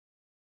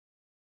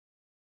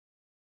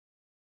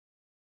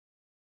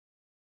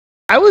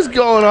I was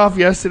going off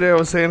yesterday. I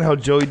was saying how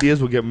Joey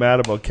Diaz will get mad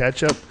about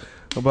ketchup.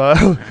 About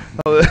how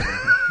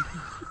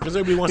Because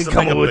everybody wants to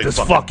coming with this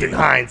fucking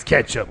Heinz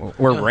ketchup.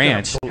 Or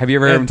ranch. Have you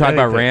ever heard him talk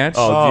about ranch?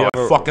 Oh,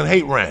 I fucking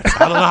hate ranch.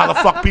 I don't know how the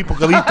fuck people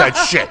could eat that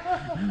shit.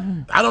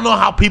 I don't know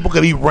how people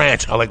could eat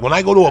ranch. Like when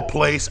I go to a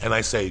place and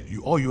I say,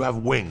 you have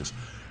wings,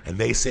 and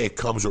they say it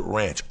comes with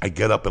ranch, I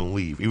get up and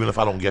leave, even if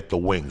I don't get the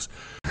wings.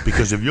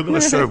 Because if you're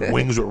going to serve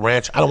wings with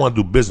ranch, I don't want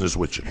to do business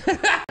with you.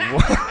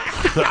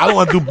 I don't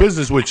want to do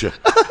business with you.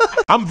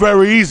 I'm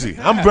very easy.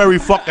 I'm very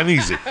fucking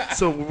easy.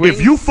 So wings,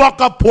 if you fuck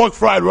up pork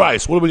fried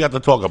rice, what do we got to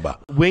talk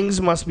about?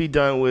 Wings must be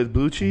done with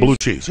blue cheese? Blue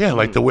cheese, yeah,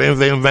 like the way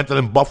they invented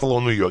in Buffalo,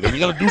 New York. If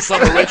you're going to do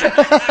something original,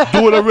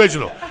 do it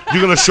original.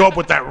 You're going to show up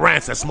with that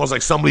ranch that smells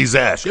like somebody's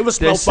ass. You ever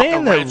smell fucking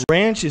ranch? They're saying that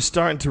ranch is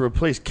starting to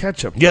replace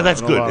ketchup. Yeah,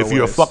 that's good. If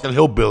you're a fucking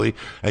hillbilly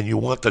and you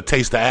want to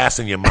taste the ass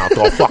in your mouth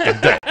all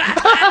fucking day.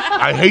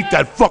 I hate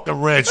that fucking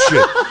ranch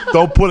shit.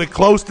 Don't put it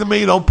close to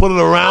me. Don't put it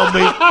around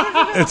me.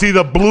 It's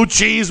either blue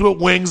cheese with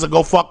wings or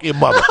go fuck your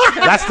mother.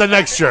 That's the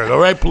next shirt, all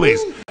right, please.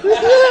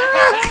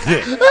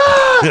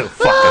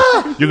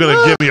 You're going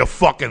to give me a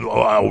fucking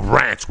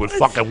ranch with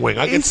fucking wing.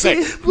 I can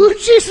say blue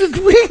cheese with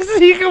wings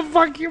and you can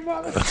fuck your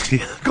mother.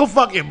 Go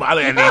fuck your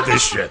mother and eat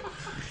this shit.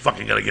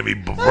 Fucking going to give me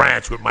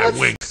ranch with my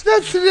wings.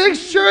 That's the next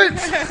shirt.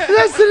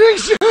 That's the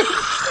next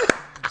shirt.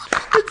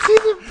 It's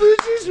either blue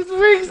cheese with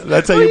wings.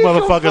 That's how you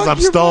motherfuckers. I'm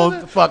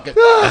stoned. Fuck it.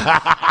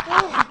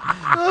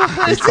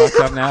 He's fucked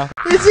up now.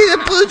 It's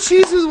either blue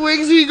cheese with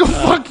wings or you go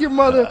fuck your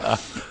mother.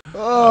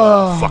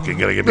 Fucking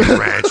gonna give me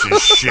ranch and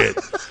shit.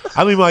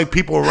 I don't even like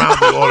people around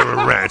me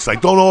ordering ranch.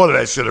 Like, don't order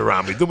that shit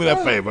around me. Do me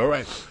that favor, all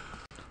right?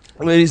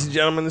 Ladies and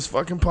gentlemen, this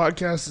fucking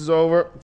podcast is over.